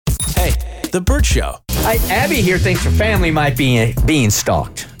The Burt Show. Abby here thinks her family might be being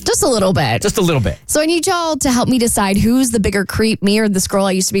stalked. Just a little bit. Just a little bit. So I need y'all to help me decide who's the bigger creep, me or this girl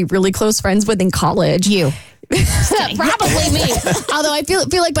I used to be really close friends with in college. You. Probably me. Although I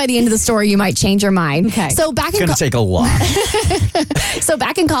feel like by the end of the story, you might change your mind. Okay. So back It's going to take a lot. So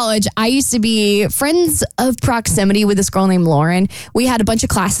back in college, I used to be friends of proximity with this girl named Lauren. We had a bunch of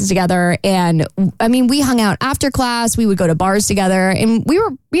classes together, and I mean, we hung out after class. We would go to bars together, and we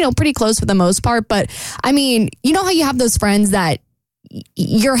were, pretty close for the most part. But I mean, you know how you have those friends that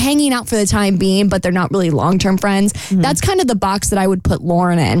you're hanging out for the time being, but they're not really long-term friends. Mm-hmm. That's kind of the box that I would put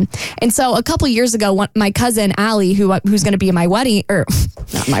Lauren in. And so a couple years ago, my cousin Allie, who's going to be in my wedding, or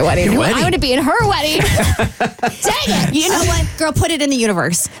not my wedding, I want to be in her wedding. Dang it! You know what, girl? Put it in the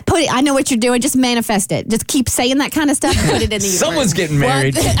universe. I know what you're doing. Just manifest it. Just keep saying that kind of stuff. Put it in the universe. Someone's getting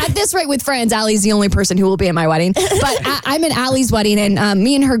married. Well, at this rate with friends, Allie's the only person who will be at my wedding. But I'm in Allie's wedding, and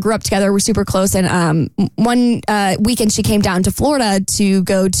me and her grew up together. We're super close. And one weekend, she came down to Florida to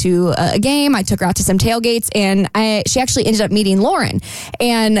go to a game. I took her out to some tailgates, and she actually ended up meeting Lauren.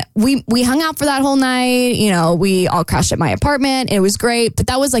 And we hung out for that whole night. We all crashed at my apartment, and it was great. But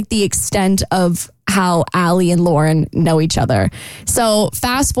that was like the extent of how Allie and Lauren know each other. So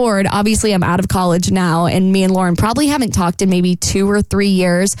fast forward, obviously I'm out of college now, and me and Lauren probably haven't talked in maybe 2 or 3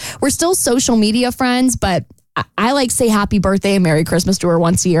 years. We're still social media friends, but I say happy birthday and Merry Christmas to her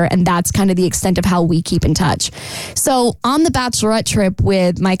once a year, and that's kind of the extent of how we keep in touch. So on the bachelorette trip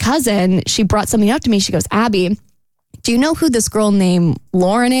with my cousin, she brought something up to me. She goes, Abby, do you know who this girl named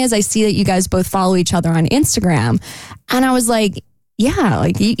Lauren is? I see that you guys both follow each other on Instagram. And I was like, yeah,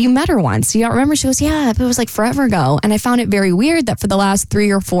 like you met her once. You don't remember? She goes, yeah, it was like forever ago. And I found it very weird that for the last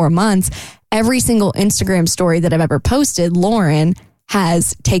 3 or 4 months, every single Instagram story that I've ever posted, Lauren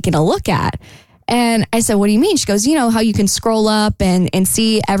has taken a look at. And I said, what do you mean? She goes, you know how you can scroll up and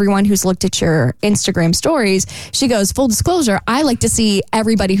see everyone who's looked at your Instagram stories. She goes, full disclosure, I like to see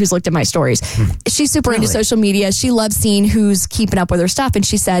everybody who's looked at my stories. She's super into social media. She loves seeing who's keeping up with her stuff. And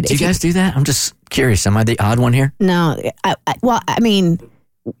she said, do you guys do that? I'm just curious. Am I the odd one here? No. I mean,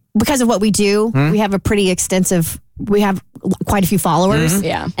 because of what we do, we have we have quite a few followers. Mm-hmm.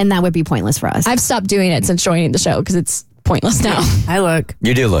 Yeah. And that would be pointless for us. I've stopped doing it since joining the show because it's pointless now. I look.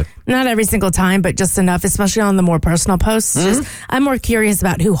 You do look. Not every single time, but just enough, especially on the more personal posts. I'm more curious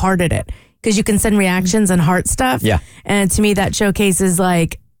about who hearted it, because you can send reactions and heart stuff. Yeah. And to me, that showcases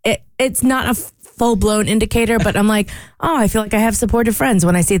it's not a full-blown indicator, but I'm like, oh, I feel like I have supportive friends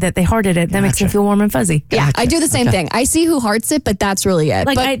when I see that they hearted it. That makes me feel warm and fuzzy. Yeah, I do the same thing. I see who hearts it, but that's really it.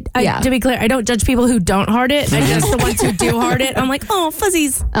 Like, to be clear, I don't judge people who don't heart it. I just the ones who do heart it. I'm like, oh,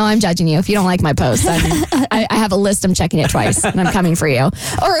 fuzzies. Oh, I'm judging you. If you don't like my post, I have a list. I'm checking it twice, and I'm coming for you.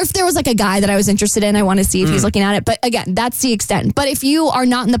 Or if there was like a guy that I was interested in, I want to see if he's looking at it. But again, that's the extent. But if you are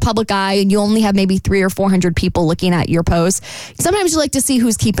not in the public eye and you only have maybe 300 or 400 people looking at your posts, sometimes you like to see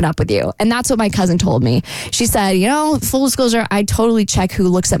who's keeping up with you. And that's what my cousin told me. She said, full disclosure, I totally check who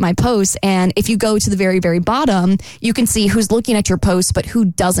looks at my posts. And if you go to the very, very bottom, you can see who's looking at your posts, but who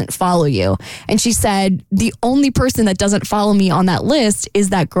doesn't follow you. And she said, the only person that doesn't follow me on that list is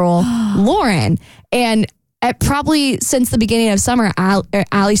that girl, Lauren. And probably since the beginning of summer,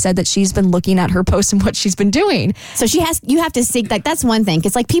 Allie said that she's been looking at her posts and what she's been doing. So you have to see, like, that's one thing.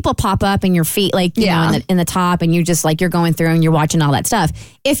 Because like people pop up in your feed, like, you know, in the top, and you just like, you're going through and you're watching all that stuff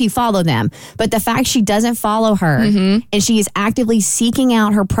if you follow them. But the fact she doesn't follow her and she is actively seeking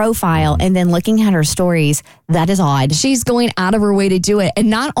out her profile and then looking at her stories, that is odd. She's going out of her way to do it. And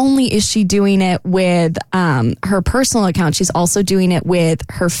not only is she doing it with her personal account, she's also doing it with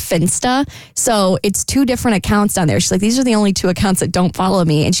her Finsta. So it's 2 different accounts down there. She's like, these are the only 2 accounts that don't follow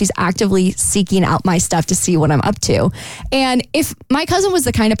me. And she's actively seeking out my stuff to see what I'm up to. And if my cousin was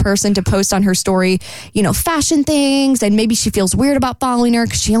the kind of person to post on her story, fashion things, and maybe she feels weird about following her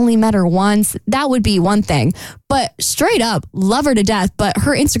because she only met her once, that would be one thing. But straight up, love her to death. But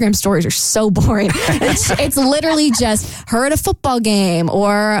her Instagram stories are so boring. It's literally just her at a football game,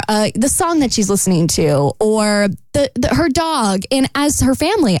 or the song that she's listening to, or her dog. And as her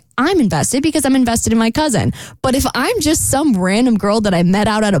family, I'm invested because I'm invested in my cousin. But if I'm just some random girl that I met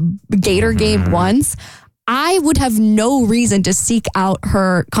out at a Gator game once, I would have no reason to seek out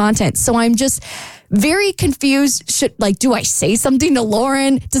her content. So I'm just very confused. Do I say something to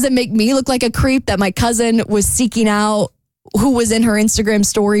Lauren? Does it make me look like a creep that my cousin was seeking out who was in her Instagram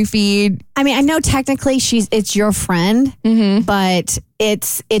story feed? I mean, I know technically it's your friend, but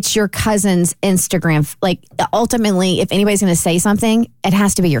it's your cousin's Instagram. Like, ultimately, if anybody's going to say something, it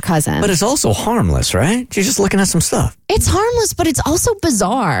has to be your cousin. But it's also harmless, right? She's just looking at some stuff. It's harmless, but it's also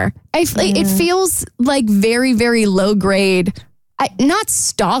bizarre. It feels like very, very low grade. not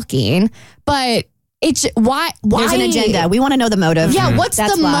stalking, but it's why There's an agenda. We want to know the motive. Yeah, what's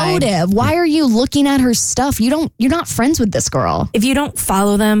That's the why. motive? Why are you looking at her stuff? You're not friends with this girl. If you don't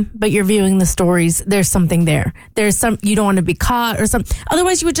follow them, but you're viewing the stories, there's something there. You don't want to be caught or something.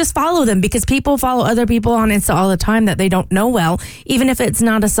 Otherwise, you would just follow them because people follow other people on Insta all the time that they don't know well, even if it's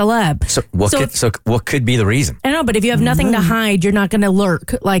not a celeb. So what could be the reason? I know, but if you have nothing to hide, you're not going to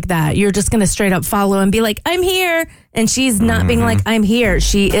lurk like that. You're just going to straight up follow and be like, I'm here. And she's not being like, I'm here.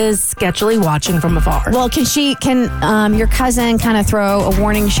 She is sketchily watching from afar. Well, can your cousin kind of throw a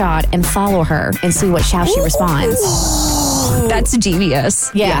warning shot and follow her and see how she responds? That's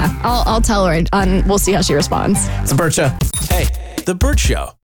devious. Yeah. I'll tell her and we'll see how she responds. It's a Burt Show. Hey, The Burt Show.